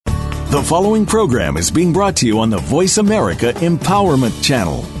The following program is being brought to you on the Voice America Empowerment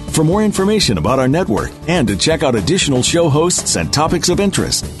Channel. For more information about our network and to check out additional show hosts and topics of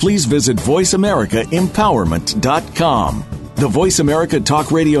interest, please visit voiceamericaempowerment.com. The Voice America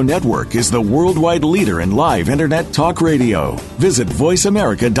Talk Radio Network is the worldwide leader in live Internet talk radio. Visit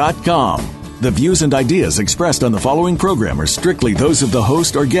voiceamerica.com. The views and ideas expressed on the following program are strictly those of the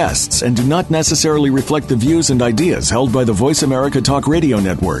host or guests and do not necessarily reflect the views and ideas held by the Voice America Talk Radio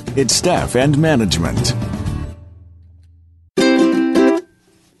Network, its staff, and management.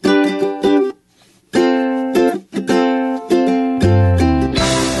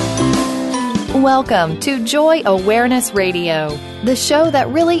 Welcome to Joy Awareness Radio, the show that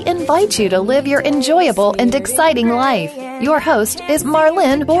really invites you to live your enjoyable and exciting life. Your host is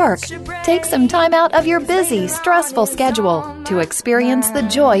Marlene Bork. Take some time out of your busy, stressful schedule to experience the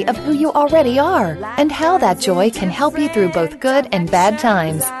joy of who you already are and how that joy can help you through both good and bad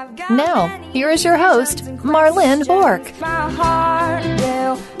times. Now, here is your host, Marlene Bork. My heart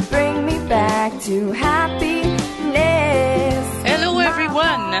will bring me back to happiness. Hello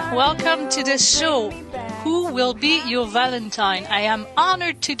everyone, welcome to the show. Who will be your Valentine? I am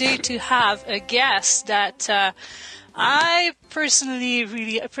honored today to have a guest that I personally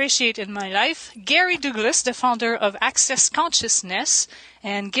really appreciate in my life, Gary Douglas, the founder of Access Consciousness.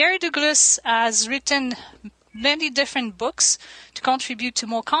 And Gary Douglas has written many different books to contribute to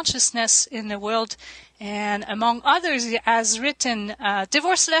more consciousness in the world. And among others, he has written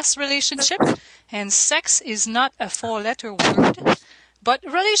Divorceless Relationship and Sex is not a four-letter word, but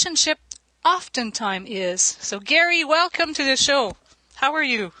relationship oftentimes is. So Gary, welcome to the show. How are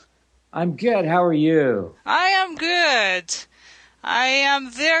you? I'm good. How are you? I am good. I am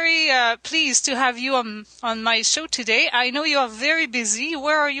very pleased to have you on my show today. I know you are very busy.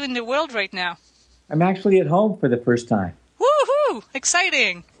 Where are you in the world right now? I'm actually at home for the first time. Woohoo!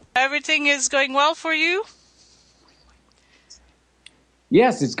 Exciting. Everything is going well for you?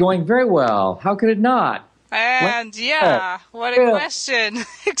 Yes, it's going very well. How could it not? And what a question.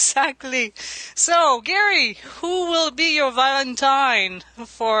 Exactly. So, Gary, who will be your Valentine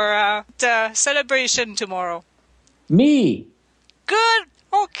for the celebration tomorrow? Me. Good.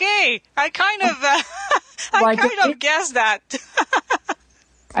 Okay. I kind of guessed that.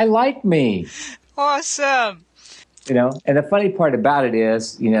 I like me. Awesome. You know, and the funny part about it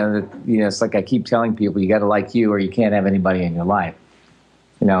is, it's like I keep telling people, you got to like you or you can't have anybody in your life.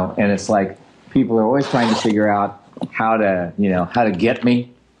 You know, and it's like people are always trying to figure out how to get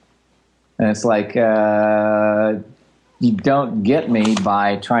me. And it's like, you don't get me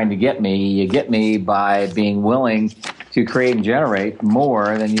by trying to get me. You get me by being willing to create and generate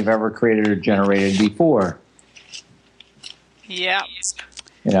more than you've ever created or generated before. Yeah.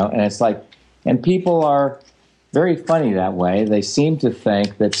 You know, and it's like, and people are very funny that way. They seem to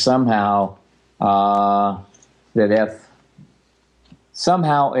think that somehow,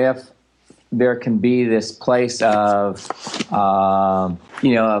 if there can be this place of, of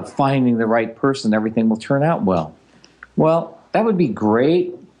finding the right person, everything will turn out well. Well, that would be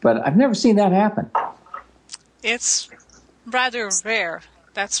great, but I've never seen that happen. It's rather rare.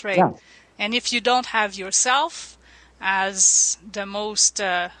 That's right. Yeah. And if you don't have yourself as the most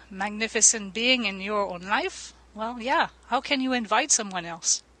magnificent being in your own life, well, yeah, how can you invite someone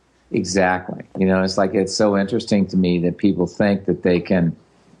else? Exactly. You know, it's like, it's so interesting to me that people think that they can,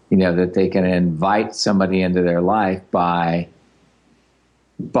 invite somebody into their life by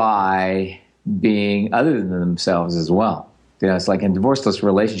being other than themselves as well. You know, it's like in Divorceless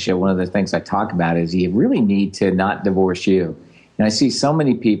Relationship, one of the things I talk about is you really need to not divorce you. And I see so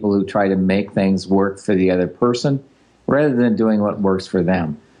many people who try to make things work for the other person rather than doing what works for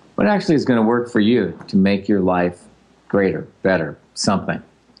them. What actually is going to work for you to make your life greater, better, something.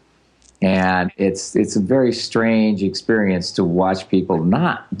 And it's a very strange experience to watch people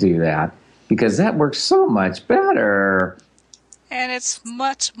not do that because that works so much better. And it's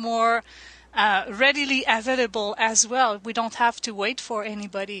much more readily available as well. We don't have to wait for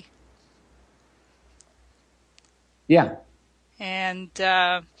anybody. Yeah. And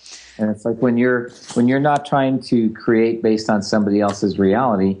it's like when you're not trying to create based on somebody else's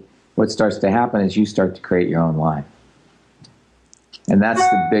reality, what starts to happen is you start to create your own life. And that's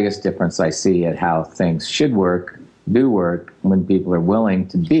the biggest difference I see at how things should work, do work, when people are willing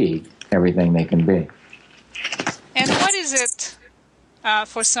to be everything they can be. And what is it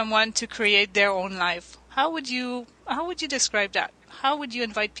for someone to create their own life? How would you describe that? How would you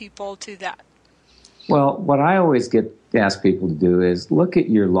invite people to that? Well, what I always ask people to do is look at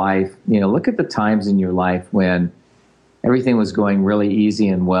your life, look at the times in your life when everything was going really easy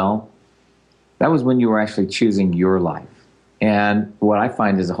and well. That was when you were actually choosing your life. And what I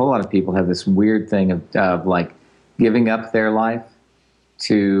find is a whole lot of people have this weird thing of like giving up their life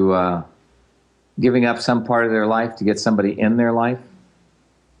to giving up some part of their life to get somebody in their life.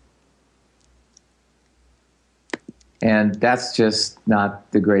 And that's just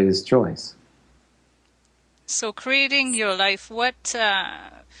not the greatest choice. So creating your life, what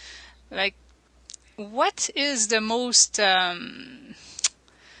is the most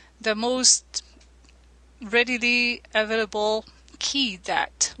readily available key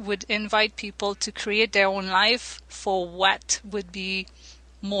that would invite people to create their own life for what would be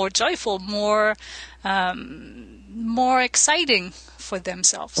more joyful, more exciting for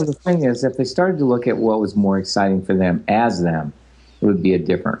themselves? Well, the thing is, if they started to look at what was more exciting for them as them, it would be a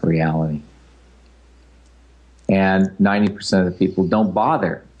different reality. And 90% of the people don't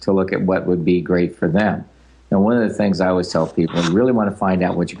bother to look at what would be great for them. And one of the things I always tell people, you really want to find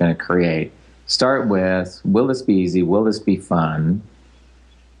out what you're going to create. Start with, will this be easy? Will this be fun?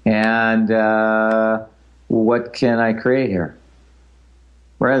 And what can I create here?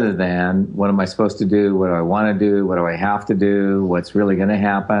 Rather than, what am I supposed to do? What do I want to do? What do I have to do? What's really going to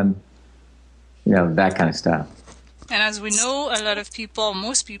happen? You know, that kind of stuff. And as we know, a lot of people,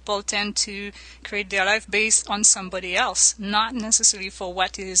 most people tend to create their life based on somebody else, not necessarily for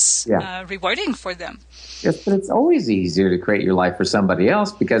what is rewarding for them. Yes, but it's always easier to create your life for somebody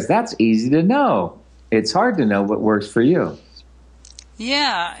else because that's easy to know. It's hard to know what works for you.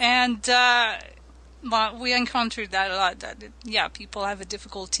 Yeah, and we encountered that a lot, that people have a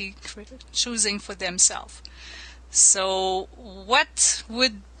difficulty choosing for themselves. So what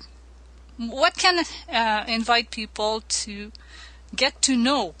can invite people to get to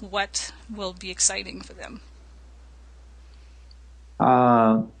know what will be exciting for them?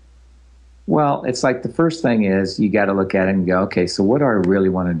 Well, it's like the first thing is you got to look at it and go, okay, so what do I really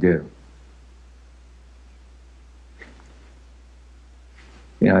want to do?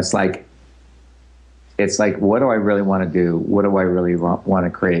 You know, it's like, what do I really want to do? What do I really want to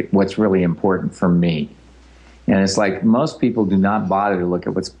create? What's really important for me? And it's like most people do not bother to look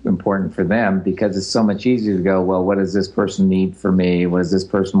at what's important for them because it's so much easier to go, well, what does this person need from me? What does this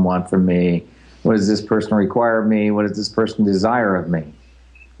person want from me? What does this person require of me? What does this person desire of me?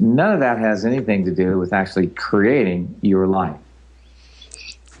 None of that has anything to do with actually creating your life.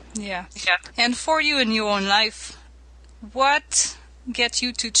 Yeah. And for you in your own life, what gets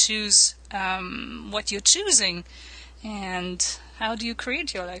you to choose what you're choosing, and how do you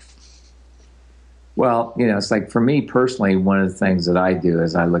create your life? Well, you know, it's like for me personally, one of the things that I do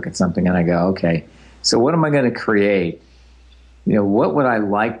is I look at something and I go, okay, so what am I going to create? You know, what would I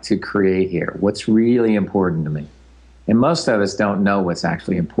like to create here? What's really important to me? And most of us don't know what's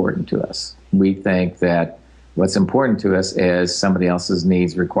actually important to us. We think that what's important to us is somebody else's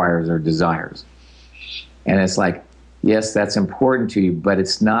needs, requires, or desires. And it's like, yes, that's important to you, but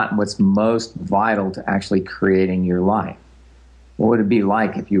it's not what's most vital to actually creating your life. What would it be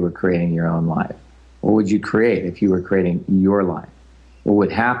like if you were creating your own life? What would you create if you were creating your life? What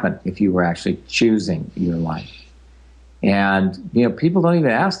would happen if you were actually choosing your life? And, you know, people don't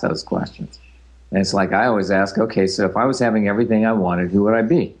even ask those questions. And it's like I always ask, okay, so if I was having everything I wanted, who would I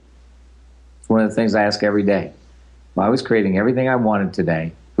be? It's one of the things I ask every day. If I was creating everything I wanted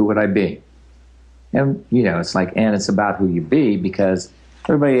today, who would I be? And, you know, it's like, and it's about who you be because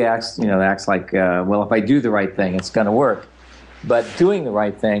everybody acts like, well, if I do the right thing, it's going to work. But doing the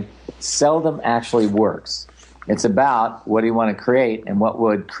right thing seldom actually works. It's about what do you want to create and what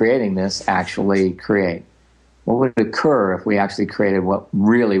would creating this actually create? What would occur if we actually created what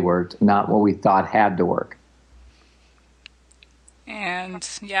really worked, not what we thought had to work? And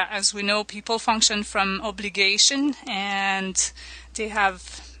yeah, as we know, people function from obligation and they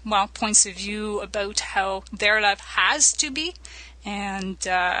have, points of view about how their life has to be. And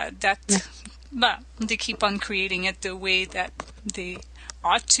they keep on creating it the way that they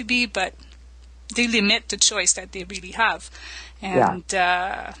ought to be, but they limit the choice that they really have. And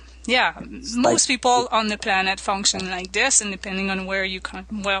most people on the planet function like this, and depending on where you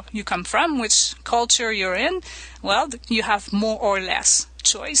come from, which culture you're in, you have more or less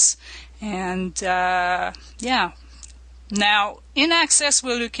choice. And now in Access,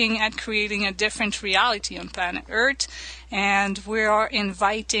 we're looking at creating a different reality on planet Earth, and we are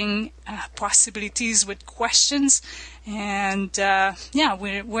inviting possibilities with questions, and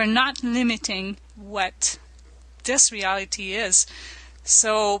we're not limiting what this reality is.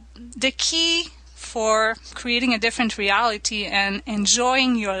 So the key for creating a different reality and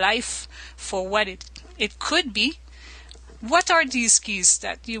enjoying your life for what it could be, what are these keys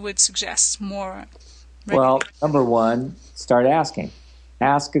that you would suggest more regularly? Well, number one, start asking.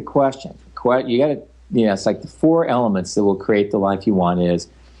 Ask a question. You got to it's like the four elements that will create the life you want is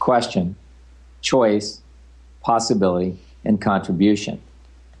question, choice, possibility, and contribution.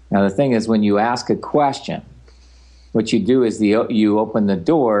 Now, the thing is, when you ask a question, what you do is you open the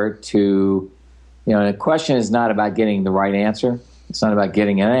door to, a question is not about getting the right answer. It's not about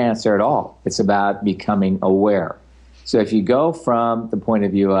getting an answer at all. It's about becoming aware. So if you go from the point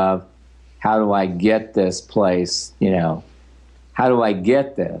of view of, how do I get this place? How do I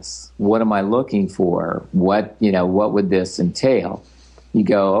get this? What am I looking for? What would this entail? You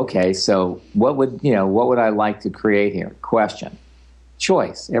go, okay, so what would I like to create here? Question.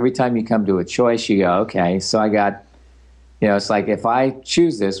 Choice. Every time you come to a choice, you go, okay, so I got, it's like, if I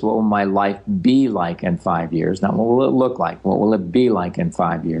choose this, what will my life be like in 5 years? Not what will it look like? What will it be like in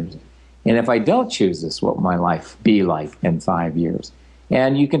 5 years? And if I don't choose this, what will my life be like in 5 years?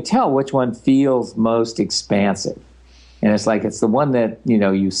 And you can tell which one feels most expansive. And it's like, it's the one that,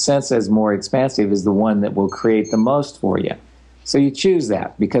 you sense as more expansive is the one that will create the most for you. So you choose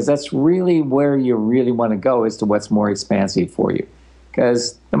that because that's really where you really want to go, as to what's more expansive for you.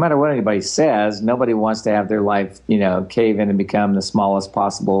 Because no matter what anybody says, nobody wants to have their life, cave in and become the smallest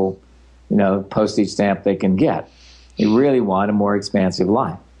possible, postage stamp they can get. You really want a more expansive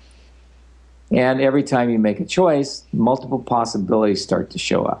life. And every time you make a choice, multiple possibilities start to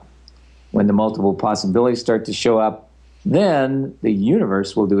show up. When the multiple possibilities start to show up, then the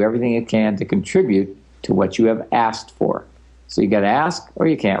universe will do everything it can to contribute to what you have asked for. So you got to ask or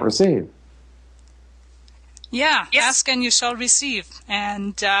you can't receive. Yeah, yes. Ask and you shall receive.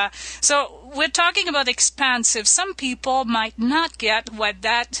 And so we're talking about expansive. Some people might not get what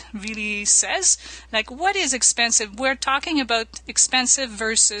that really says. Like, what is expansive? We're talking about expansive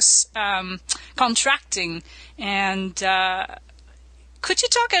versus contracting. And could you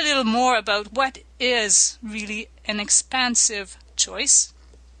talk a little more about what is really an expansive choice?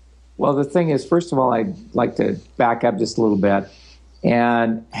 Well, the thing is, first of all, I'd like to back up just a little bit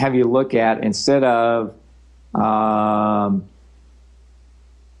and have you look at, instead of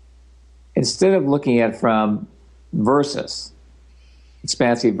looking at from versus,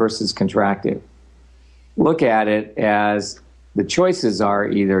 expansive versus contractive, look at it as the choices are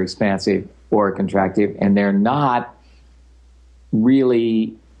either expansive or contractive, and they're not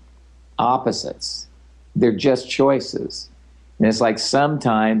really opposites. They're just choices. And it's like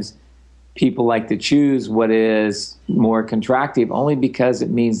sometimes people like to choose what is more contractive only because it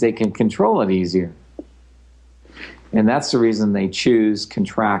means they can control it easier. And that's the reason they choose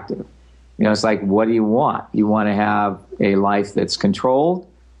contractive. It's like, what do you want? You want to have a life that's controlled,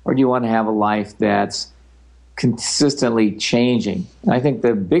 or do you want to have a life that's consistently changing? And I think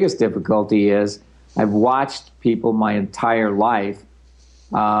the biggest difficulty is I've watched people my entire life,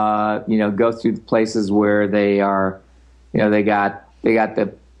 go through the places where they are, they got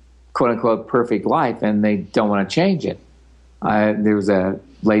the quote unquote perfect life and they don't want to change it. There was a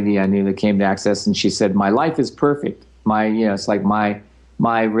lady I knew that came to Access and she said, my life is perfect. It's like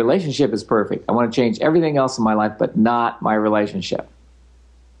my relationship is perfect. I want to change everything else in my life, but not my relationship.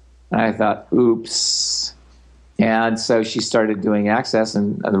 And I thought, oops. And so she started doing Access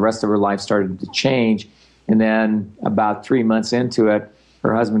and the rest of her life started to change. And then about 3 months into it,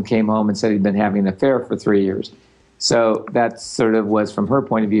 her husband came home and said he'd been having an affair for 3 years. So that sort of was, from her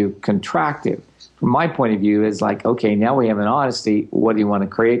point of view, contractive. From my point of view, is like, okay, now we have an honesty. What do you want to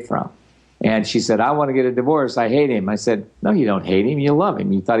create from? And she said, I want to get a divorce. I hate him. I said, no, you don't hate him. You love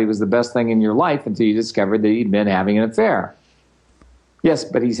him. You thought he was the best thing in your life until you discovered that he'd been having an affair. Yes,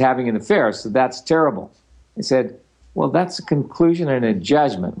 but he's having an affair, so that's terrible. I said, well, that's a conclusion and a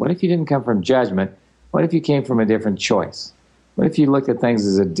judgment. What if you didn't come from judgment? What if you came from a different choice? What if you looked at things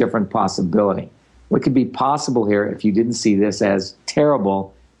as a different possibility? What could be possible here if you didn't see this as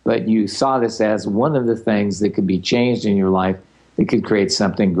terrible, but you saw this as one of the things that could be changed in your life that could create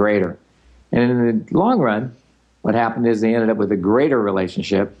something greater? And in the long run, what happened is they ended up with a greater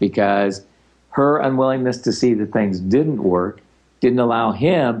relationship because her unwillingness to see that things didn't work didn't allow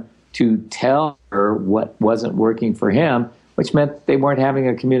him to tell her what wasn't working for him, which meant they weren't having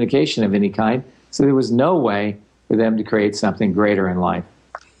a communication of any kind. So there was no way for them to create something greater in life.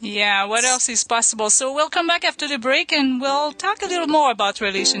 Yeah, what else is possible? So we'll come back after the break and we'll talk a little more about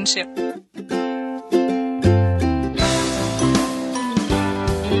relationship.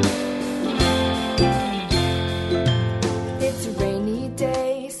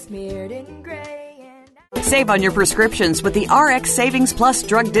 Save on your prescriptions with the RX Savings Plus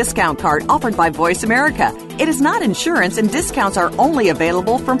drug discount card offered by Voice America. It is not insurance, and discounts are only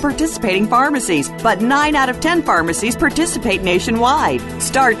available from participating pharmacies, but 9 out of 10 pharmacies participate nationwide.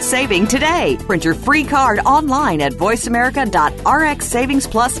 Start saving today. Print your free card online at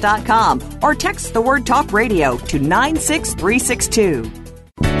voiceamerica.rxsavingsplus.com or text the word Talk Radio to 96362.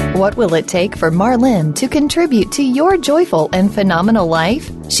 What will it take for Marlene to contribute to your joyful and phenomenal life?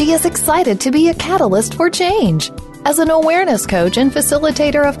 She is excited to be a catalyst for change. As an awareness coach and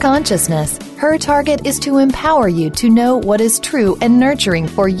facilitator of consciousness, her target is to empower you to know what is true and nurturing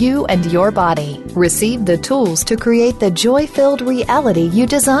for you and your body. Receive the tools to create the joy-filled reality you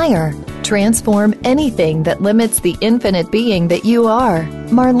desire. Transform anything that limits the infinite being that you are.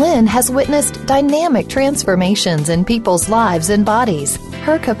 Marlene has witnessed dynamic transformations in people's lives and bodies.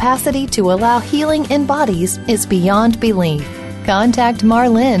 Her capacity to allow healing in bodies is beyond belief. Contact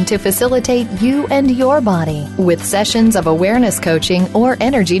Marlene to facilitate you and your body with sessions of awareness coaching or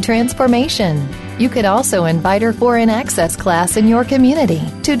energy transformation. You could also invite her for an access class in your community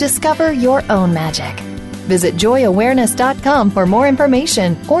to discover your own magic. Visit joyawareness.com for more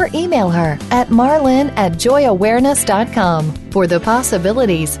information or email her at marlene@joyawareness.com for the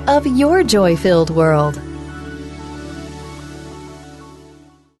possibilities of your joy-filled world.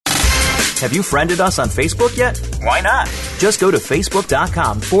 Have you friended us on Facebook yet? Why not? Just go to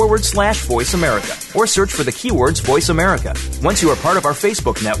facebook.com/Voice America or search for the keywords Voice America. Once you are part of our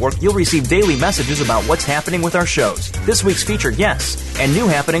Facebook network, you'll receive daily messages about what's happening with our shows, this week's featured guests, and new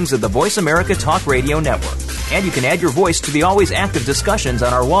happenings of the Voice America Talk Radio Network. And you can add your voice to the always active discussions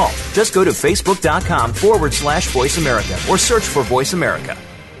on our wall. Just go to facebook.com/Voice America or search for Voice America.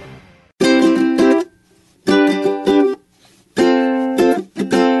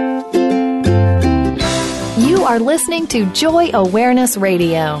 You are listening to Joy Awareness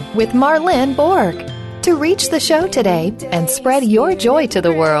Radio with Marlene Bork. To reach the show today and spread your joy to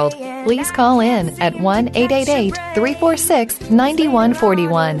the world, please call in at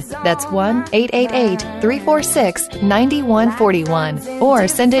 1-888-346-9141. That's 1-888-346-9141. Or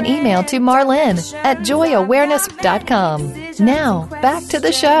send an email to marlene@joyawareness.com. Now, back to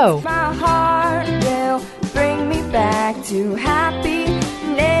the show. My heart will bring me back to happiness.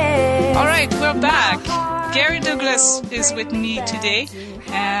 All right, we're back. Gary Douglas is with me today,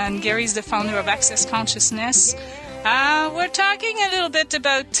 and Gary's the founder of Access Consciousness. We're talking a little bit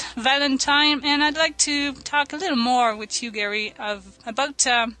about Valentine, and I'd like to talk a little more with you, Gary, about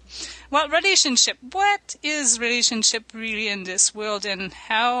relationship. What is relationship really in this world, and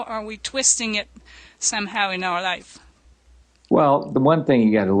how are we twisting it somehow in our life? Well, the one thing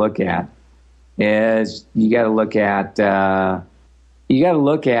you got to look at is you got to look at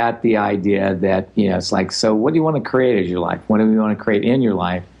the idea that, it's like, so what do you want to create as your life? What do you want to create in your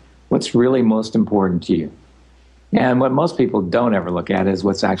life? What's really most important to you? And what most people don't ever look at is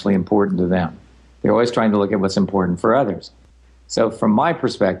what's actually important to them. They're always trying to look at what's important for others. So from my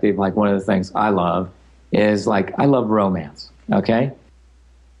perspective, like one of the things I love is I love romance, okay?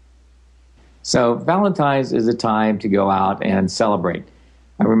 So Valentine's is a time to go out and celebrate.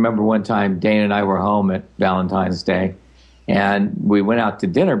 I remember one time Dane and I were home at Valentine's Day, and we went out to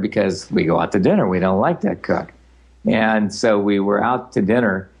dinner because we go out to dinner. We don't like to cook. And so we were out to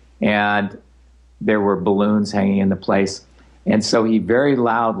dinner, and there were balloons hanging in the place. And so he very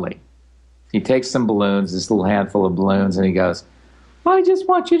loudly, he takes some balloons, this little handful of balloons, and he goes, "I just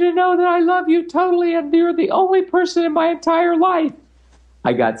want you to know that I love you totally, and you're the only person in my entire life."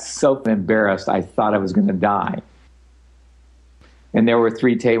 I got so embarrassed, I thought I was going to die. And there were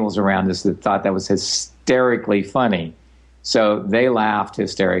 3 tables around us that thought that was hysterically funny. So they laughed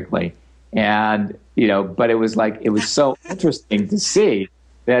hysterically. And, but it was so interesting to see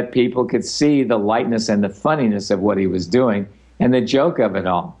that people could see the lightness and the funniness of what he was doing and the joke of it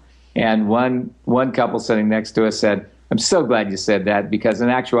all. And one couple sitting next to us said, "I'm so glad you said that, because in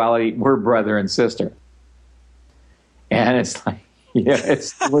actuality, we're brother and sister." And it's like,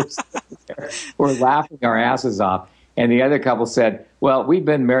 we're laughing our asses off. And the other couple said, "Well, we've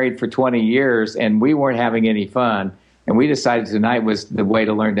been married for 20 years and we weren't having any fun. And we decided tonight was the way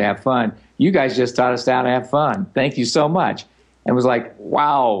to learn to have fun. You guys just taught us how to have fun. Thank you so much." And it was like,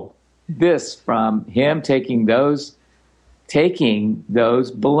 wow, this from him taking those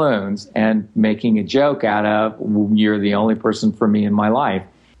balloons and making a joke out of, "You're the only person for me in my life."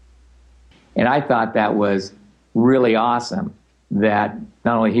 And I thought that was really awesome, that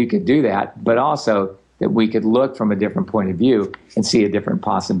not only he could do that, but also that we could look from a different point of view and see a different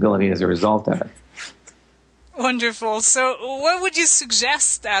possibility as a result of it. Wonderful. So what would you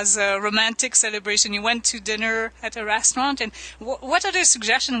suggest as a romantic celebration? You went to dinner at a restaurant, and what other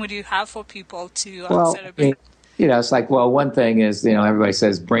suggestion would you have for people to celebrate? It's like, well, one thing is, everybody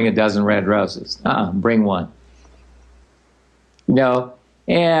says, bring a dozen red roses. Bring one.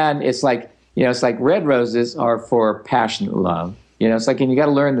 And it's like, red roses are for passionate love. It's like, and you got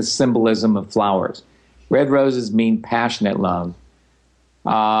to learn the symbolism of flowers. Red roses mean passionate love.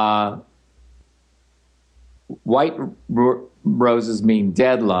 White roses mean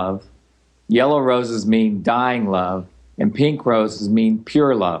dead love. Yellow roses mean dying love. And pink roses mean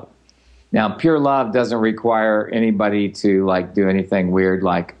pure love. Now, pure love doesn't require anybody to do anything weird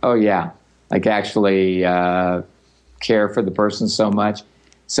actually care for the person so much.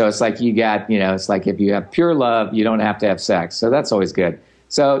 So it's like it's like if you have pure love, you don't have to have sex. So that's always good.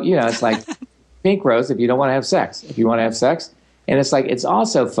 So, it's like pink rose if you don't want to have sex. If you want to have sex. And it's like, it's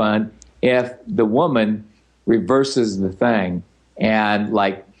also fun if the woman reverses the thing and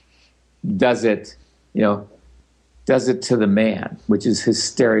does it to the man, which is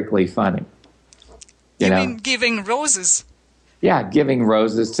hysterically funny. You mean giving roses? Yeah, giving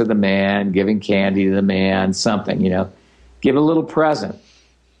roses to the man, giving candy to the man, something, Give a little present.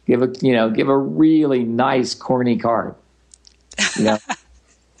 Give a really nice, corny card.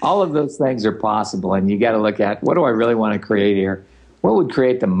 All of those things are possible, and you got to look at, what do I really want to create here? What would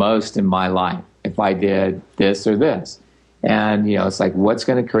create the most in my life if I did this or this? And, it's like, what's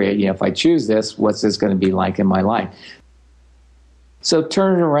going to create, if I choose this, what's this going to be like in my life? So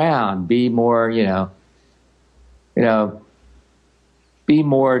turn it around, be more, be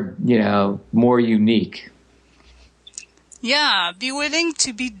more, more unique. Yeah, be willing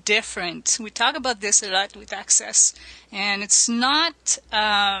to be different. We talk about this a lot with Access, and it's not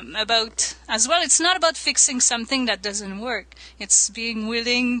it's not about fixing something that doesn't work. It's being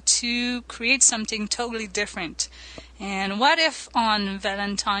willing to create something totally different. And what if on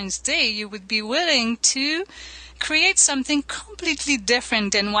Valentine's Day you would be willing to create something completely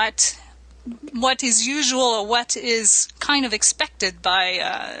different than what is usual or what is kind of expected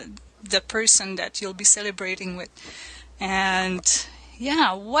by the person that you'll be celebrating with? And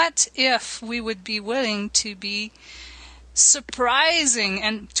what if we would be willing to be surprising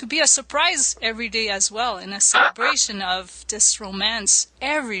and to be a surprise every day as well, in a celebration of this romance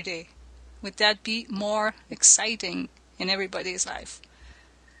every day? Would that be more exciting in everybody's life?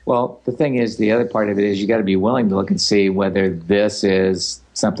 Well, the thing is, the other part of it is you got to be willing to look and see whether this is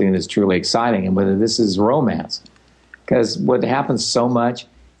something that's truly exciting and whether this is romance. Because what happens so much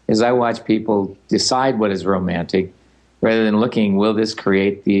is I watch people decide what is romantic rather than looking, will this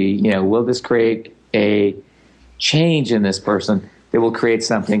create a change in this person that will create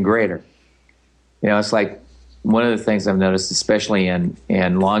something greater? It's like one of the things I've noticed, especially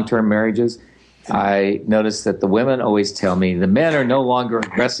in long-term marriages, I notice that the women always tell me the men are no longer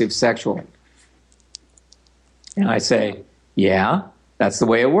aggressive sexually. And I say, yeah, that's the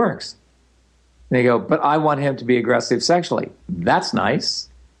way it works. And they go, but I want him to be aggressive sexually. That's nice.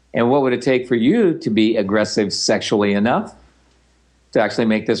 And what would it take for you to be aggressive sexually enough to actually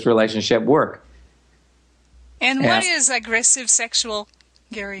make this relationship work? And what is aggressive sexual,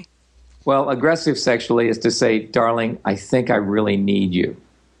 Gary? Well, aggressive sexually is to say, darling, I think I really need you.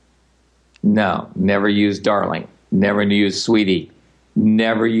 No, never use darling. Never use sweetie.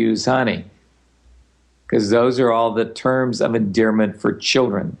 Never use honey. Because those are all the terms of endearment for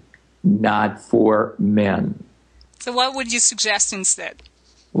children, not for men. So what would you suggest instead?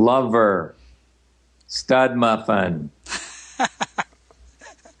 Lover, stud muffin,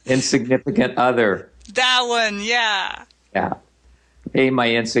 insignificant other. That one, yeah. Yeah. Hey, my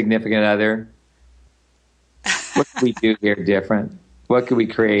insignificant other. What can we do here different? What could we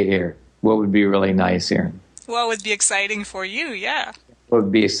create here? What would be really nice here? What would be exciting for you, yeah. What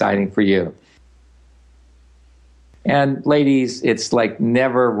would be exciting for you? And ladies, it's like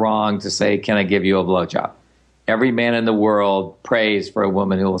never wrong to say, can I give you a blowjob? Every man in the world prays for a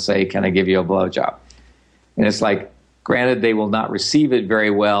woman who will say, can I give you a blowjob? And it's like, granted, they will not receive it very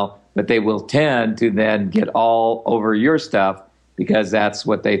well, but they will tend to then get all over your stuff because that's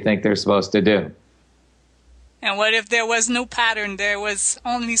what they think they're supposed to do. And what if there was no pattern? There was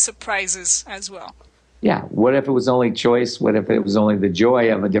only surprises as well. Yeah. What if it was only choice? What if it was only the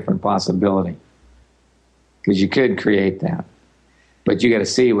joy of a different possibility? Because you could create that. But you got to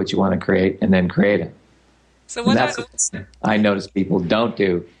see what you want to create and then create it. So what that's what I notice people don't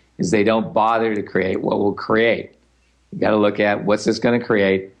do is they don't bother to create what will create. You got to look at what's this going to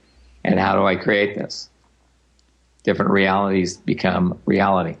create and how do I create this? Different realities become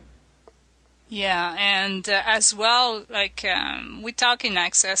reality. Yeah, and as well, like we talk in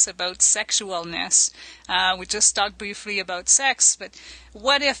Access about sexualness. We just talked briefly about sex, but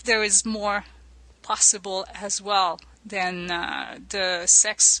what if there is more possible as well than the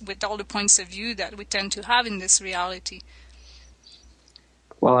sex with all the points of view that we tend to have in this reality?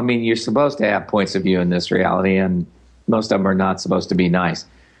 Well, I mean, you're supposed to have points of view in this reality, and most of them are not supposed to be nice.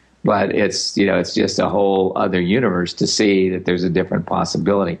 But it's just a whole other universe to see that there's a different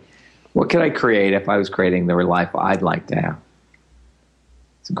possibility. What could I create if I was creating the life I'd like to have?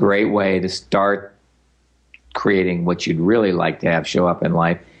 It's a great way to start creating what you'd really like to have show up in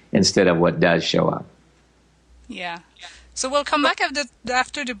life instead of what does show up. Yeah. So we'll come back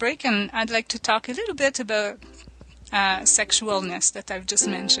after the break, and I'd like to talk a little bit about sexualness that I've just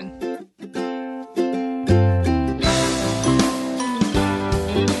mentioned.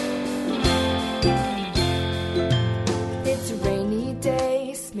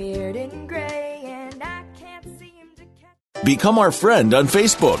 Become our friend on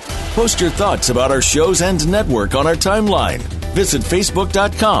Facebook. Post your thoughts about our shows and network on our timeline. Visit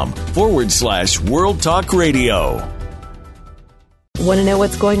facebook.com/World Talk Radio. Want to know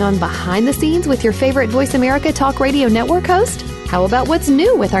what's going on behind the scenes with your favorite Voice America Talk Radio Network host? How about what's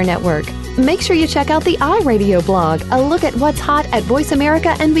new with our network? Make sure you check out the iRadio blog, a look at what's hot at Voice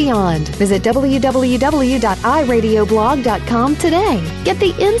America and beyond. Visit www.iradioblog.com today. Get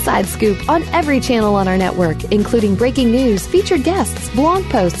the inside scoop on every channel on our network, including breaking news, featured guests, blog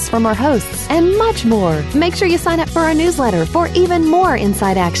posts from our hosts, and much more. Make sure you sign up for our newsletter for even more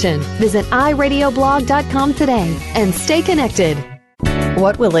inside action. Visit iradioblog.com today and stay connected.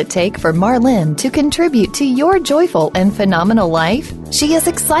 What will it take for Marlene to contribute to your joyful and phenomenal life? She is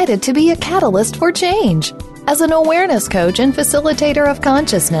excited to be a catalyst for change. As an awareness coach and facilitator of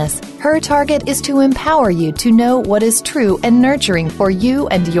consciousness, her target is to empower you to know what is true and nurturing for you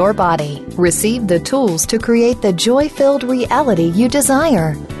and your body. Receive the tools to create the joy-filled reality you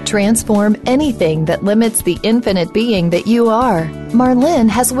desire. Transform anything that limits the infinite being that you are. Marlene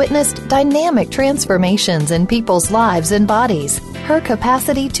has witnessed dynamic transformations in people's lives and bodies. Her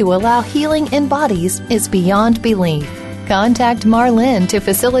capacity to allow healing in bodies is beyond belief. Contact Marlene to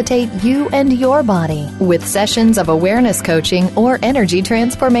facilitate you and your body with sessions of awareness coaching or energy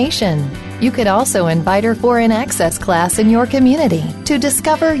transformation. You could also invite her for an access class in your community to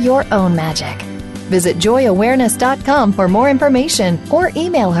discover your own magic. Visit joyawareness.com for more information or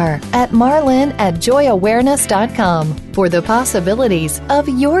email her at marlene@joyawareness.com for the possibilities of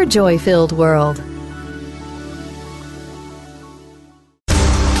your joy-filled world.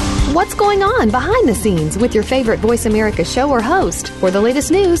 What's going on behind the scenes with your favorite Voice America show or host? For the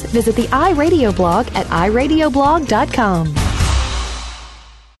latest news, visit the iRadio blog at iradioblog.com.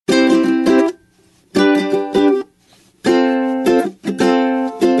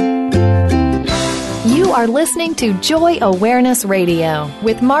 You are listening to Joy Awareness Radio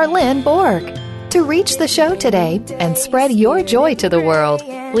with Marlene Borg. To reach the show today and spread your joy to the world,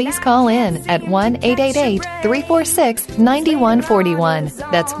 please call in at 1-888-346-9141.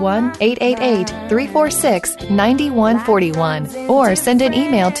 That's 1-888-346-9141. Or send an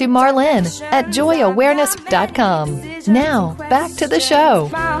email to Marlene at joyawareness.com. Now, back to the show.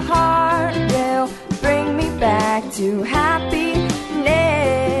 My heart will bring me back to happiness.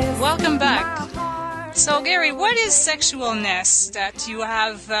 Welcome back. So, Gary, what is sexualness that you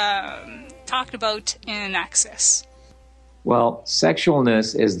have talked about in Access? Well,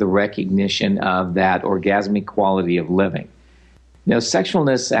 sexualness is the recognition of that orgasmic quality of living. You know,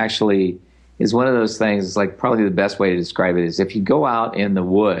 sexualness actually is one of those things, it's like probably the best way to describe it is if you go out in the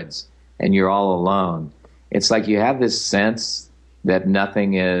woods and you're all alone, it's like you have this sense that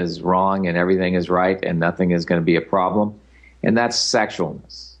nothing is wrong and everything is right and nothing is going to be a problem. And that's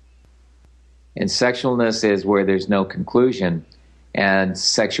sexualness. And sexualness is where there's no conclusion, and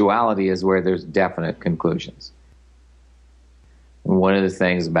sexuality is where there's definite conclusions. And one of the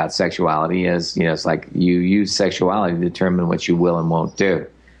things about sexuality is, you know, it's like you use sexuality to determine what you will and won't do.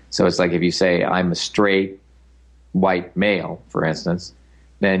 So it's like if you say, I'm a straight white male, for instance,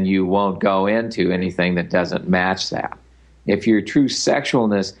 then you won't go into anything that doesn't match that. If you're true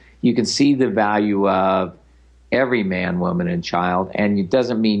sexualness, you can see the value of every man, woman, and child, and it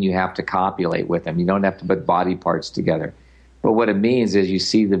doesn't mean you have to copulate with them. You don't have to put body parts together. But what it means is you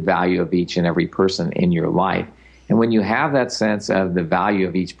see the value of each and every person in your life. And when you have that sense of the value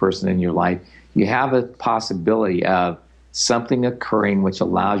of each person in your life, you have a possibility of something occurring which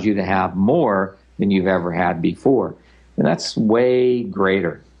allows you to have more than you've ever had before. And that's way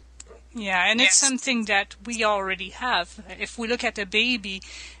greater. Yeah, and it's something that we already have. If we look at a baby,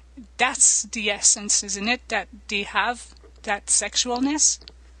 that's the essence, isn't it? That they have that sexualness?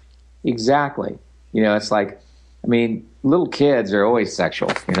 Exactly. It's like, I mean, little kids are always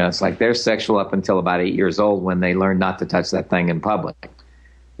sexual. It's like they're sexual up until about 8 years old when they learn not to touch that thing in public.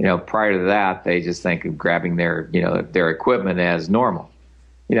 Prior to that, they just think of grabbing their equipment as normal.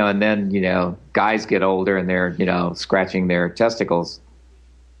 And then, guys get older and they're, scratching their testicles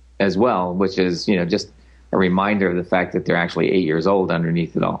as well, which is, just a reminder of the fact that they're actually 8 years old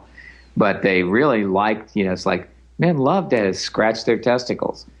underneath it all. But they really liked, it's like, men love to scratch their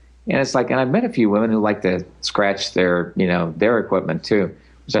testicles. And it's like, and I've met a few women who like to scratch their, their equipment too,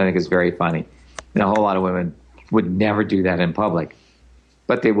 which I think is very funny. And a whole lot of women would never do that in public,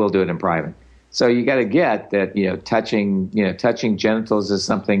 but they will do it in private. So you got to get that, touching genitals is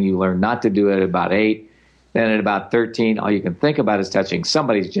something you learn not to do at about 8. Then at about 13, all you can think about is touching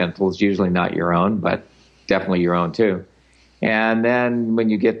somebody's genitals, usually not your own, but definitely your own too. And then when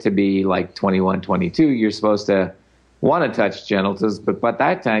you get to be like 21, 22, you're supposed to want to touch genitals, but by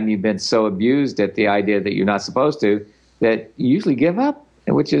that time you've been so abused at the idea that you're not supposed to that you usually give up,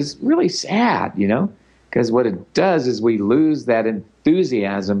 which is really sad, because what it does is we lose that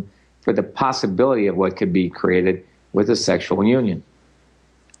enthusiasm for the possibility of what could be created with a sexual union.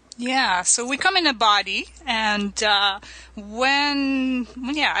 Yeah, so we come in a body, and at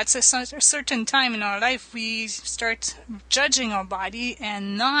a certain time in our life, we start judging our body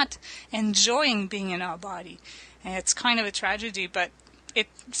and not enjoying being in our body. And it's kind of a tragedy, but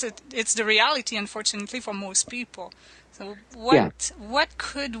it's the reality, unfortunately, for most people. So what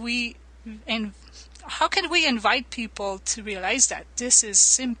could we, and how can we invite people to realize that this is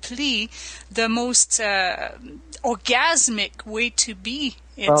simply the most orgasmic way to be?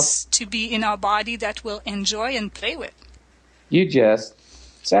 It's to be in our body that we'll enjoy and play with. You just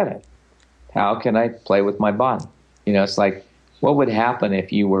said it. How can I play with my body? It's like, what would happen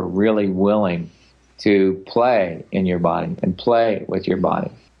if you were really willing to play in your body and play with your body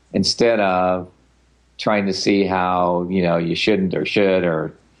instead of trying to see how, you shouldn't or should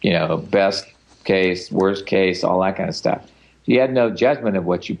or, best case, worst case, all that kind of stuff. If you had no judgment of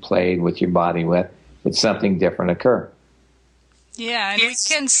what you played with your body with, would something different occur? Yeah, and we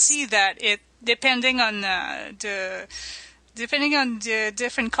can see that it depending on the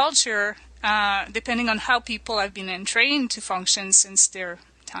different culture, depending on how people have been trained to function since they're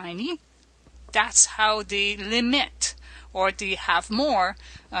tiny, that's how they limit or they have more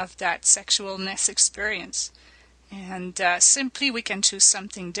of that sexualness experience. And simply we can choose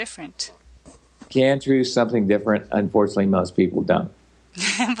something different. Can choose something different. Unfortunately, most people don't.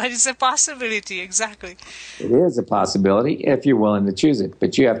 But it's a possibility, exactly. It is a possibility if you're willing to choose it.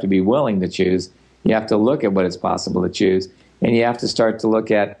 But you have to be willing to choose. You have to look at what it's possible to choose. And you have to start to look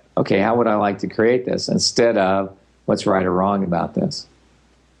at, okay, how would I like to create this instead of what's right or wrong about this?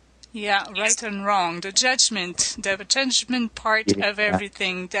 Yeah, right and wrong. The judgment part of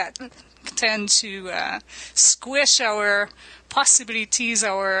everything that tend to squish our possibilities,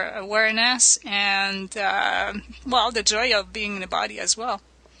 our awareness, and, the joy of being in the body as well.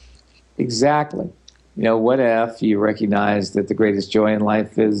 Exactly. What if you recognize that the greatest joy in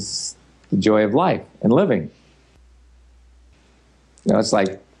life is the joy of life and living? It's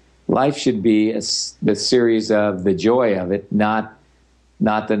like life should be the series of the joy of it, not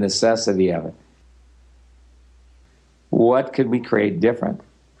the necessity of it. What could we create different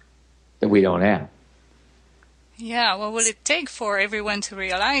that we don't have? Yeah, what will it take for everyone to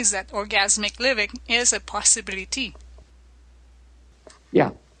realize that orgasmic living is a possibility?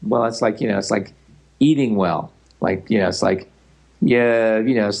 Yeah, well, it's like, it's like eating well. Like, it's like,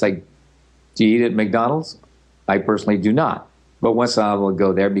 it's like, do you eat at McDonald's? I personally do not. But once in a while, I will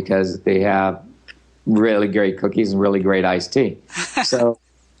go there because they have really great cookies and really great iced tea. So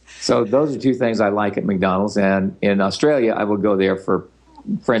those are two things I like at McDonald's. And in Australia, I will go there for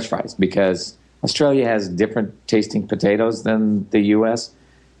French fries because Australia has different tasting potatoes than the U.S.,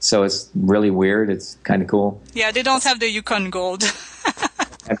 so it's really weird. It's kind of cool. Yeah, they don't have the Yukon Gold.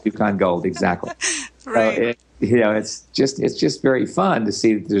 Have Yukon Gold, exactly. Right. So it's just very fun to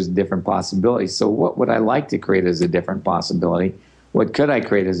see that there's different possibilities. So what would I like to create as a different possibility? What could I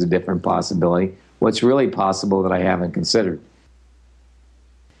create as a different possibility? What's really possible that I haven't considered?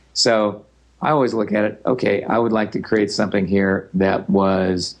 So I always look at it, okay, I would like to create something here that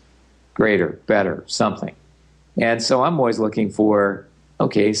was greater, better, something. And so I'm always looking for,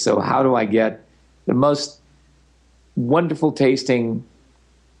 okay, so how do I get the most wonderful tasting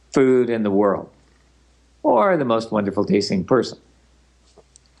food in the world or the most wonderful tasting person?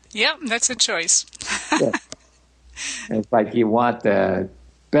 Yeah, that's a choice. Yeah. It's like you want the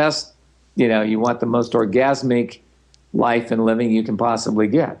best, you want the most orgasmic life and living you can possibly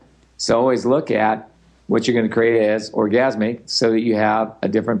get. So always look at, what you're going to create is orgasmic so that you have a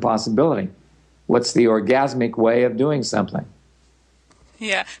different possibility. What's the orgasmic way of doing something?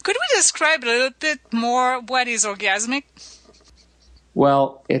 Yeah. Could we describe a little bit more what is orgasmic?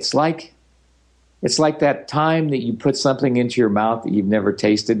 Well, it's like that time that you put something into your mouth that you've never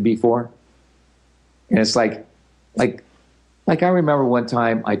tasted before. And it's like I remember one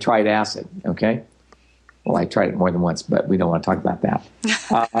time I tried acid, okay? Well, I tried it more than once, but we don't want to talk about that.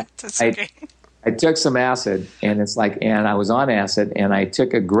 That's okay. I took some acid, and I was on acid, and I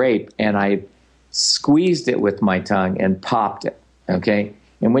took a grape, and I squeezed it with my tongue and popped it, okay?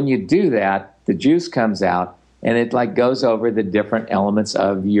 And when you do that, the juice comes out, and it like goes over the different elements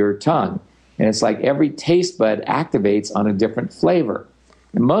of your tongue. And it's like every taste bud activates on a different flavor.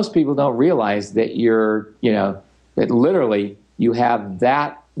 And most people don't realize that that literally you have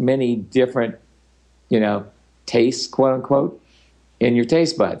that many different, tastes, quote unquote, in your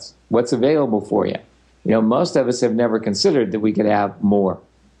taste buds. What's available for you? Most of us have never considered that we could have more.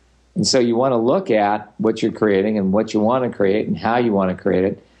 And so you want to look at what you're creating and what you want to create and how you want to create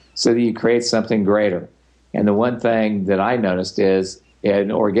it so that you create something greater. And the one thing that I noticed is an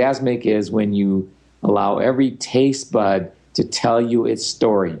orgasmic is when you allow every taste bud to tell you its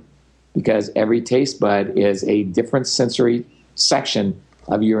story, because every taste bud is a different sensory section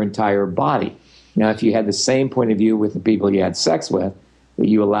of your entire body. Now, if you had the same point of view with the people you had sex with, that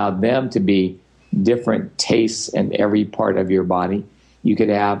you allowed them to be different tastes in every part of your body, you could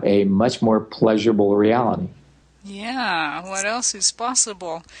have a much more pleasurable reality. Yeah, what else is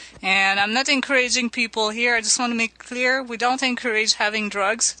possible? And I'm not encouraging people here. I just want to make clear, we don't encourage having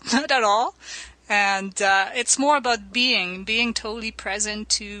drugs, not at all. And it's more about being totally present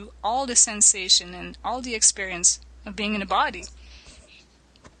to all the sensation and all the experience of being in a body.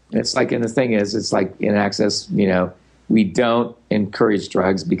 It's like, and the thing is, it's like in Access, we don't encourage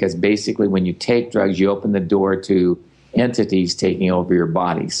drugs because basically when you take drugs, you open the door to entities taking over your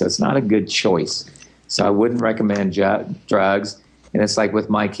body. So it's not a good choice. So I wouldn't recommend drugs. And it's like with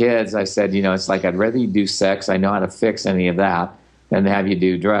my kids, I said, it's like I'd rather you do sex. I know how to fix any of that than to have you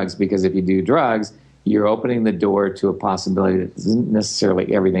do drugs. Because if you do drugs, you're opening the door to a possibility that isn't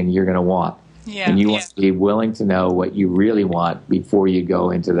necessarily everything you're going to want. Yeah, and you want to be willing to know what you really want before you go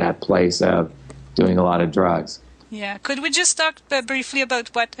into that place of doing a lot of drugs. Yeah. Could we just talk briefly about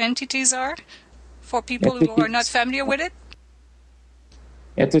what entities are for people who are not familiar with it?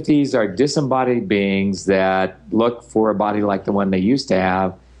 Entities are disembodied beings that look for a body like the one they used to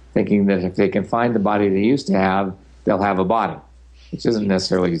have, thinking that if they can find the body they used to have, they'll have a body, which isn't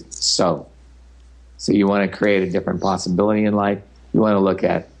necessarily so. So you want to create a different possibility in life. You want to look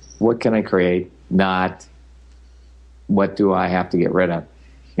at what can I create, not what do I have to get rid of.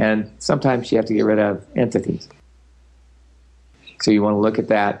 And sometimes you have to get rid of entities. So you want to look at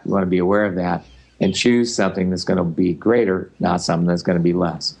that, you want to be aware of that, and choose something that's going to be greater, not something that's going to be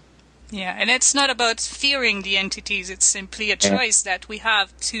less. Yeah, and it's not about fearing the entities. It's simply a choice that we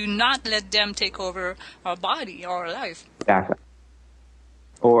have to not let them take over our body or our life. Exactly.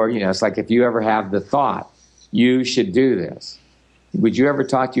 Or, it's like if you ever have the thought, you should do this, would you ever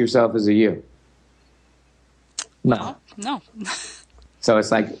talk to yourself as a you? No. So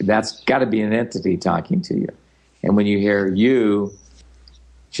it's like that's got to be an entity talking to you. And when you hear you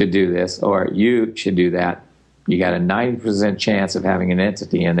should do this or you should do that, you got a 90% chance of having an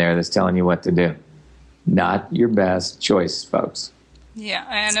entity in there that's telling you what to do. Not your best choice, folks. Yeah,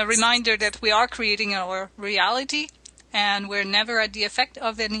 and a reminder that we are creating our reality and we're never at the effect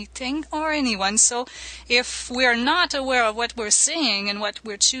of anything or anyone. So if we're not aware of what we're saying and what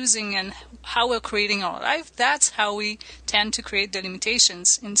we're choosing and how we're creating our life, that's how we tend to create the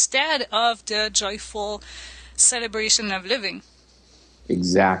limitations instead of the joyful celebration of living.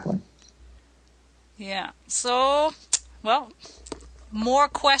 Exactly. Yeah. So, more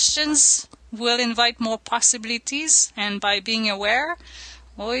questions will invite more possibilities, and by being aware,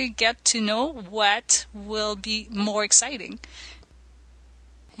 we get to know what will be more exciting.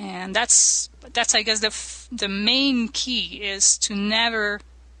 And that's I guess the main key is to never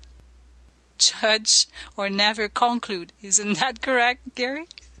judge or never conclude. Isn't that correct, Gary?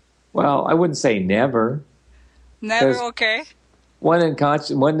 Well, I wouldn't say never. Never, okay.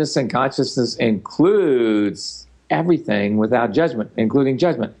 Oneness and consciousness includes everything without judgment, including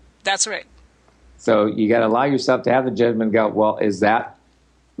judgment. That's right. So you got to allow yourself to have the judgment and go, well, is that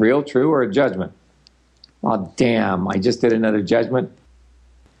real, true, or a judgment? Oh, damn, I just did another judgment.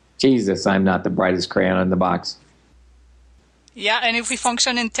 Jesus, I'm not the brightest crayon in the box. Yeah, and if we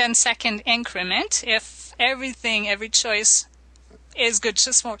function in 10-second increment, if every choice is good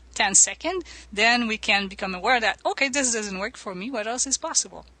just for 10 seconds, then we can become aware that, okay, this doesn't work for me. What else is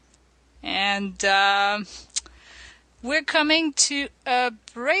possible? And we're coming to a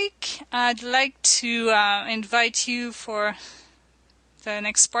break. I'd like to invite you for the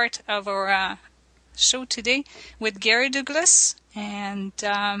next part of our show today with Gary Douglas. And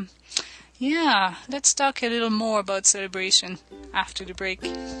let's talk a little more about celebration after the break.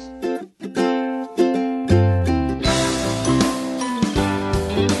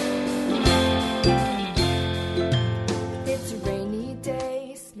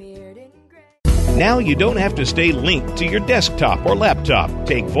 Now you don't have to stay linked to your desktop or laptop.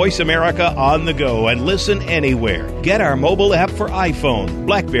 Take Voice America on the go and listen anywhere. Get our mobile app for iPhone,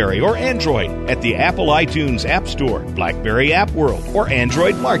 BlackBerry, or Android at the Apple iTunes App Store, BlackBerry App World, or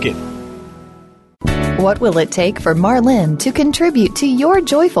Android Market. What will it take for Marlene to contribute to your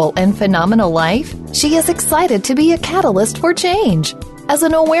joyful and phenomenal life? She is excited to be a catalyst for change. As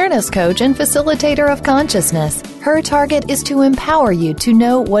an awareness coach and facilitator of consciousness, her target is to empower you to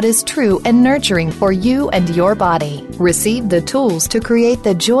know what is true and nurturing for you and your body. Receive the tools to create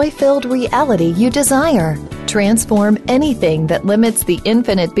the joy-filled reality you desire. Transform anything that limits the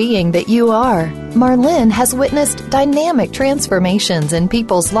infinite being that you are. Marlene has witnessed dynamic transformations in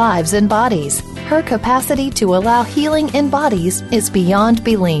people's lives and bodies. Her capacity to allow healing in bodies is beyond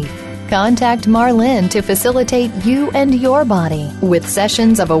belief. Contact Marlene to facilitate you and your body with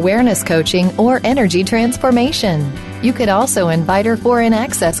sessions of awareness coaching or energy transformation. You could also invite her for an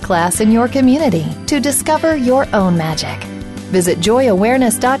access class in your community to discover your own magic. Visit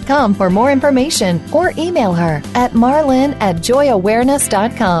joyawareness.com for more information or email her at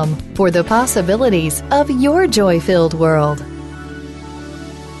marlene@joyawareness.com for the possibilities of your joy-filled world.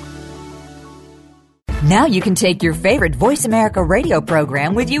 Now you can take your favorite Voice America radio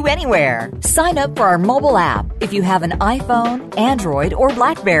program with you anywhere. Sign up for our mobile app if you have an iPhone, Android, or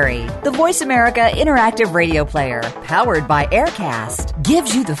BlackBerry. The Voice America Interactive Radio Player, powered by Aircast,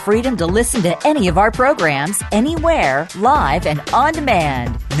 gives you the freedom to listen to any of our programs anywhere, live and on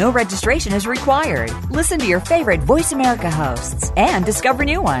demand. No registration is required. Listen to your favorite Voice America hosts and discover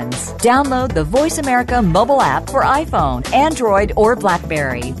new ones. Download the Voice America mobile app for iPhone, Android, or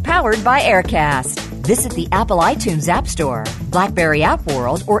BlackBerry, powered by Aircast. Visit the Apple iTunes App Store, BlackBerry App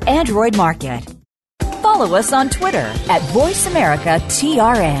World, or Android Market. Follow us on Twitter at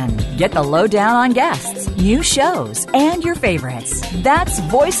VoiceAmericaTRN. Get the lowdown on guests, new shows, and your favorites. That's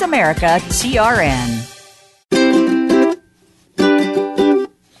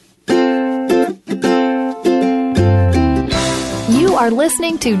VoiceAmericaTRN. You are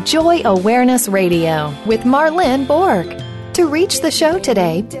listening to Joy Awareness Radio with Marlene Borg. To reach the show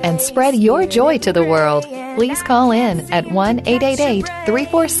today and spread your joy to the world, please call in at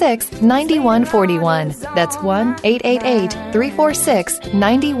 1-888-346-9141. That's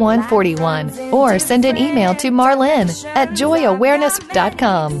 1-888-346-9141. Or send an email to Marlene at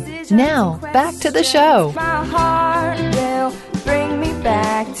joyawareness.com. Now, back to the show. My heart will bring me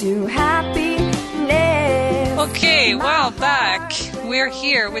back to happiness. Okay, well, back. We're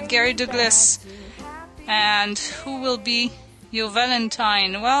here with Gary Douglas. And who will be your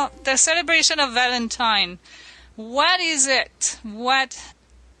Valentine? Well, the celebration of Valentine. What is it? What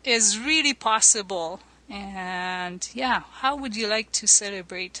is really possible? And how would you like to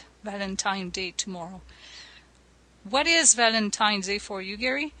celebrate Valentine's Day tomorrow? What is Valentine's Day for you,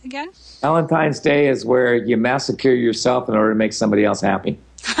 Gary, again? Valentine's Day is where you massacre yourself in order to make somebody else happy.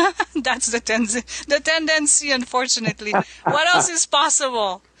 That's the tendency, unfortunately. What else is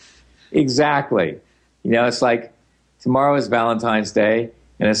possible? Exactly. You know, it's like tomorrow is Valentine's Day,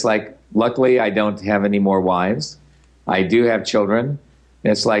 and it's like, luckily, I don't have any more wives. I do have children.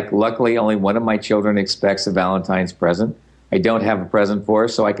 And it's like, luckily, only one of my children expects a Valentine's present. I don't have a present for her,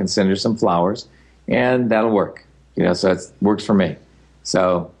 so I can send her some flowers, and that'll work. You know, so it works for me.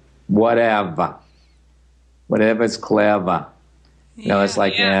 So whatever is clever. You know, it's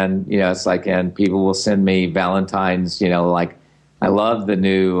like, and people will send me Valentine's. You know, like I love the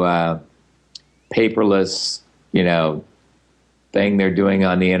new paperless, thing they're doing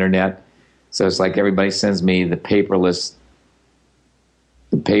on the internet. So it's like everybody sends me the paperless,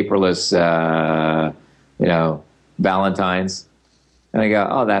 Valentines. And I go,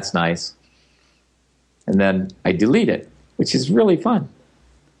 oh, that's nice. And then I delete it, which is really fun.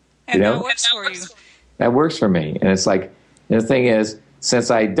 And that works for you. That works for me. And it's like, the thing is, since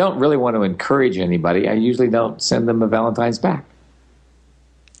I don't really want to encourage anybody, I usually don't send them a Valentine's back.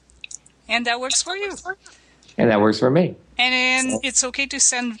 And that works for you. And that works for me. And it's okay to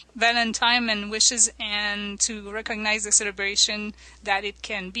send Valentine and wishes and to recognize the celebration that it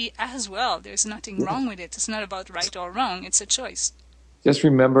can be as well. There's nothing wrong with it. It's not about right or wrong. It's a choice. Just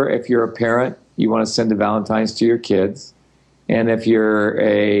remember, if you're a parent, you want to send a Valentine's to your kids. And if you're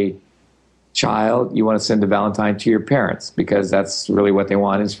a child, you want to send a Valentine to your parents because that's really what they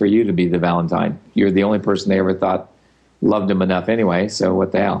want, is for you to be the Valentine. You're the only person they ever thought loved them enough anyway, so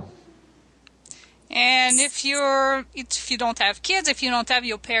what the hell? And if you don't have kids, if you don't have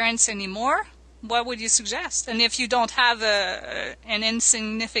your parents anymore, what would you suggest? And if you don't have an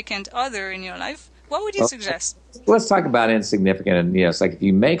insignificant other in your life, what would you suggest? Let's talk about insignificant. And it's like if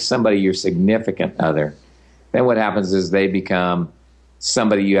you make somebody your significant other, then what happens is they become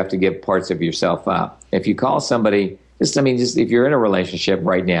somebody you have to give parts of yourself up. If you call somebody, just if you're in a relationship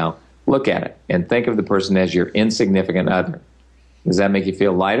right now, look at it and think of the person as your insignificant other. Does that make you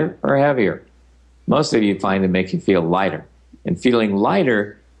feel lighter or heavier? Most of you find it makes you feel lighter. And feeling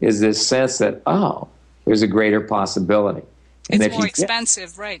lighter is this sense that, there's a greater possibility. And it's more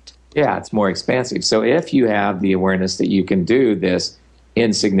expansive, right? Yeah, it's more expansive. So if you have the awareness that you can do this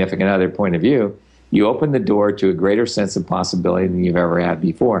insignificant other point of view, you open the door to a greater sense of possibility than you've ever had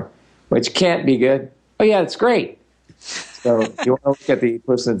before, which can't be good. Oh, yeah, it's great. So you want to look at the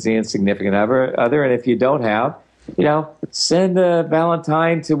person that's the insignificant other, and if you don't have, send a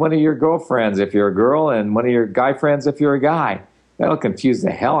Valentine to one of your girlfriends if you're a girl and one of your guy friends if you're a guy. That'll confuse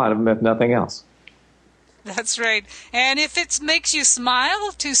the hell out of them if nothing else. That's right. And if it makes you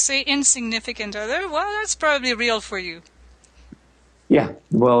smile to say insignificant other, well, that's probably real for you. Yeah.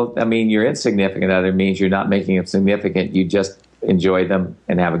 Well, your insignificant other means you're not making them significant. You just enjoy them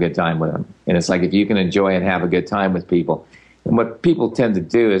and have a good time with them. And it's like if you can enjoy and have a good time with people. And what people tend to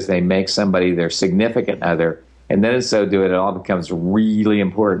do is they make somebody their significant other, and then in so doing, it all becomes really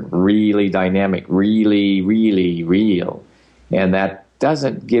important, really dynamic, really, really real. And that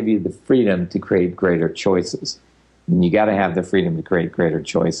doesn't give you the freedom to create greater choices. And you got to have the freedom to create greater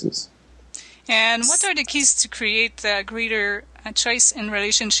choices. And what are the keys to create a greater choice in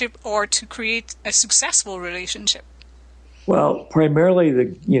relationship or to create a successful relationship? Well, primarily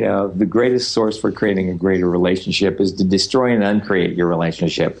the greatest source for creating a greater relationship is to destroy and uncreate your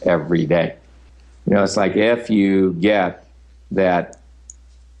relationship every day. It's like if you get that,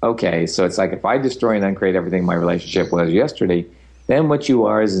 okay, so it's like if I destroy and uncreate everything my relationship was yesterday, then what you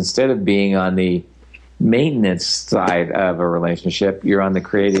are is instead of being on the maintenance side of a relationship, you're on the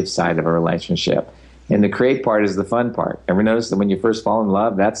creative side of a relationship. And the create part is the fun part. Ever notice that when you first fall in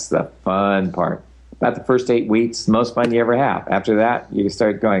love, that's the fun part. About the first 8 weeks, the most fun you ever have. After that, you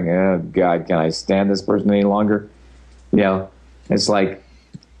start going, oh, God, can I stand this person any longer? It's like,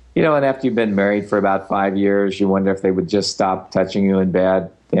 and after you've been married for about 5 years, you wonder if they would just stop touching you in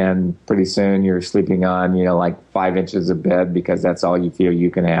bed. And pretty soon you're sleeping on, like 5 inches of bed because that's all you feel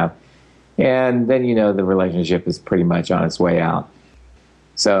you can have. And then, the relationship is pretty much on its way out.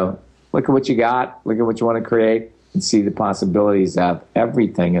 So look at what you got, look at what you want to create, and see the possibilities of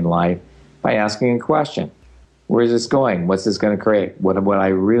everything in life by asking a question. Where is this going? What's this going to create? What would I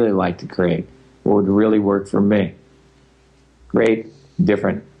really like to create? What would really work for me? Great,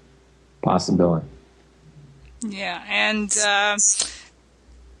 different possibility. Yeah, and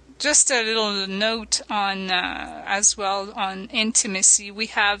just a little note on as well on intimacy. We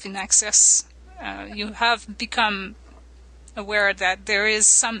have in Access, you have become aware that there is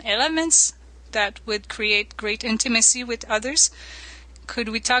some elements that would create great intimacy with others. Could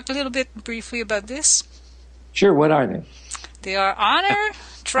we talk a little bit briefly about this? Sure, what are they? They are honor,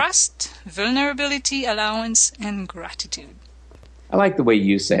 trust, vulnerability, allowance, and gratitude. I like the way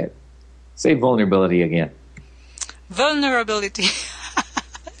you say it. Say vulnerability again. Vulnerability.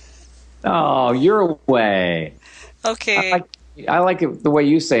 Oh, you're away. Okay. I like it the way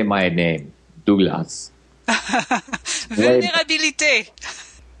you say my name, Douglas. Vulnerabilité.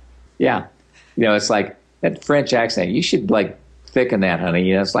 Yeah. It's like that French accent. You should thicken that,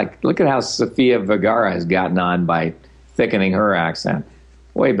 honey. It's like, look at how Sofia Vergara has gotten on by thickening her accent.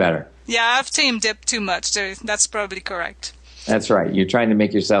 Way better. Yeah, I've tamed it too much. That's probably correct. That's right. You're trying to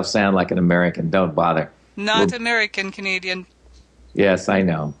make yourself sound like an American. Don't bother. Not American, Canadian. Yes, I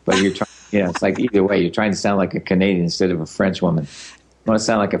know. But you're trying. It's like either way, you're trying to sound like a Canadian instead of a French woman. You want to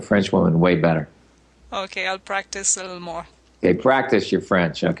sound like a French woman way better. Okay, I'll practice a little more. Okay, practice your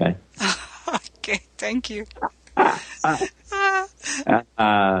French, okay? Okay, thank you.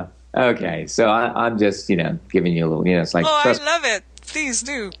 Okay, so I'm just, giving you a little, it's like... Oh, I love it. Please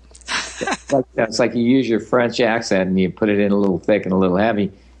do. It's like you use your French accent and you put it in a little thick and a little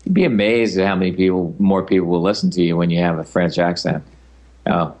heavy. You'd be amazed at how many more people will listen to you when you have a French accent.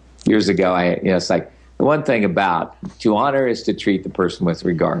 Years ago, it's like the one thing about to honor is to treat the person with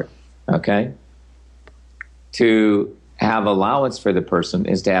regard, okay? To have allowance for the person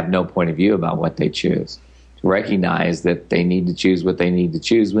is to have no point of view about what they choose. To recognize that they need to choose what they need to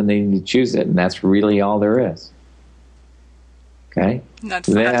choose when they need to choose it, and that's really all there is. Okay? Not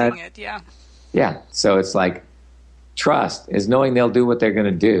fighting it, yeah. Yeah. So it's like trust is knowing they'll do what they're going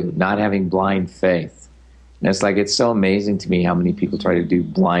to do, not having blind faith. And it's like, it's so amazing to me how many people try to do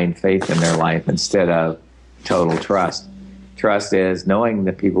blind faith in their life instead of total trust. Trust is knowing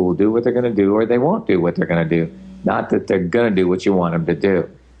that people will do what they're going to do or they won't do what they're going to do. Not that they're going to do what you want them to do.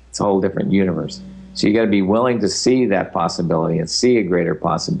 It's a whole different universe. So you got to be willing to see that possibility and see a greater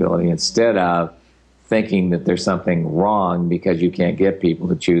possibility instead of thinking that there's something wrong because you can't get people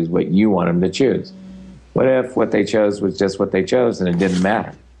to choose what you want them to choose. What if what they chose was just what they chose and it didn't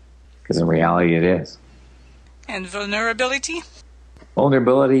matter? Because in reality it is. And vulnerability?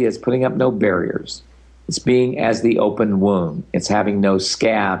 Vulnerability is putting up no barriers. It's being as the open wound. It's having no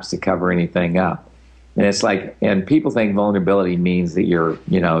scabs to cover anything up. And it's like, and people think vulnerability means that you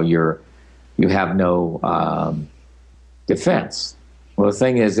have no defense. Well, the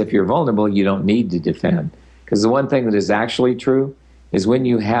thing is, if you're vulnerable, you don't need to defend. Because the one thing that is actually true is when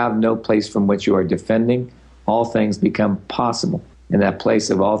you have no place from which you are defending, all things become possible. And that place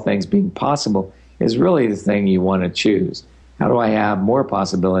of all things being possible is really the thing you want to choose. How do I have more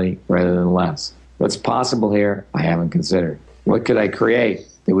possibility rather than less? What's possible here, I haven't considered. What could I create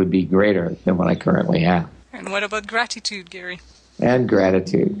that would be greater than what I currently have? And what about gratitude, Gary? And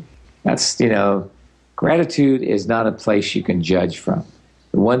gratitude. That's, gratitude is not a place you can judge from.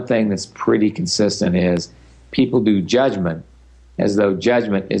 The one thing that's pretty consistent is people do judgment as though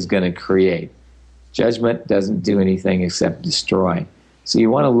judgment is going to create. Judgment doesn't do anything except destroy. So you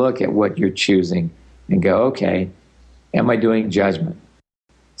want to look at what you're choosing and go, okay, am I doing judgment?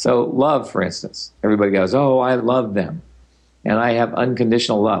 So love, for instance, everybody goes, oh, I love them. And I have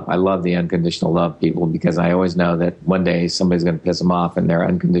unconditional love. I love the unconditional love people because I always know that one day somebody's going to piss them off and their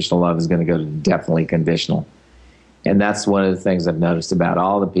unconditional love is going to go to definitely conditional. And that's one of the things I've noticed about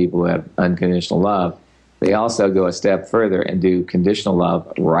all the people who have unconditional love. They also go a step further and do conditional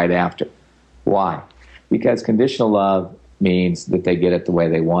love right after. Why? Because conditional love means that they get it the way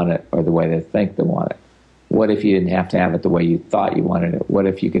they want it or the way they think they want it. What if you didn't have to have it the way you thought you wanted it? What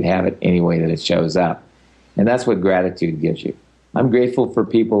if you could have it any way that it shows up? And that's what gratitude gives you. I'm grateful for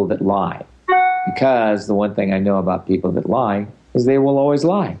people that lie because the one thing I know about people that lie is they will always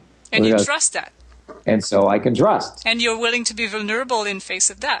lie. And you trust that. And so I can trust. And you're willing to be vulnerable in face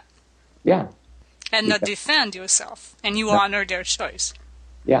of that. Yeah. And not defend yourself. And you honor their choice.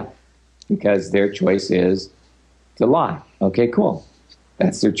 Yeah. Because their choice is to lie. Okay, cool.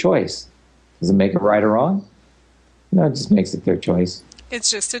 That's their choice. Does it make it right or wrong? No, it just makes it their choice.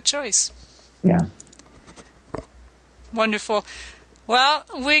 It's just a choice. Yeah. Wonderful. Well,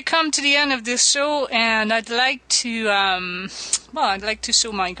 we come to the end of this show, and I'd like to, I'd like to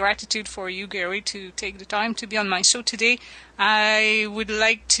show my gratitude for you, Gary, to take the time to be on my show today. I would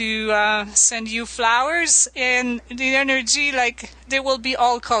like to send you flowers and the energy, like there will be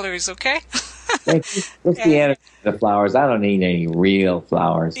all colors, okay? Thank you. What's the energy of the flowers? I don't need any real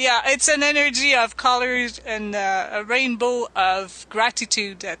flowers. Yeah, it's an energy of colors and a rainbow of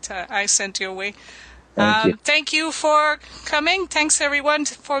gratitude that I sent your way. Thank you for coming. Thanks, everyone,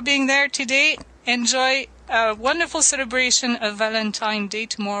 for being there today. Enjoy a wonderful celebration of Valentine Day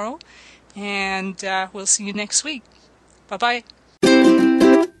tomorrow, and we'll see you next week. Bye-bye.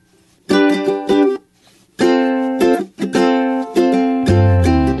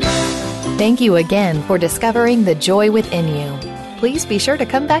 Thank you again for discovering the joy within you. Please be sure to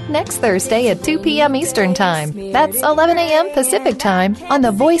come back next Thursday at 2 p.m. Eastern Time. That's 11 a.m. Pacific Time on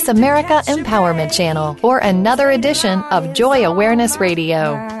the Voice America Empowerment Channel for another edition of Joy Awareness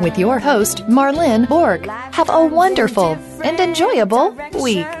Radio with your host, Marlene Bork. Have a wonderful and enjoyable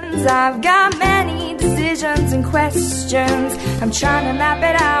week. I've got many decisions and questions. I'm trying to map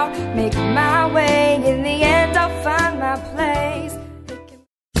it out, make my way. In the end, I'll find my place.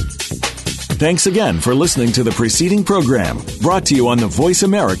 Thanks again for listening to the preceding program brought to you on the Voice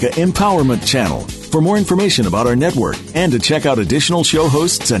America Empowerment Channel. For more information about our network and to check out additional show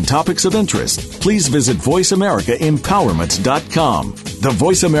hosts and topics of interest, please visit voiceamericaempowerment.com. The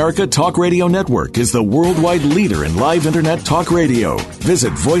Voice America Talk Radio Network is the worldwide leader in live Internet talk radio.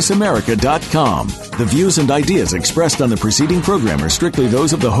 Visit voiceamerica.com. The views and ideas expressed on the preceding program are strictly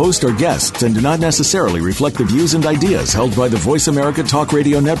those of the host or guests and do not necessarily reflect the views and ideas held by the Voice America Talk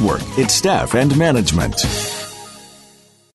Radio Network, its staff, and management.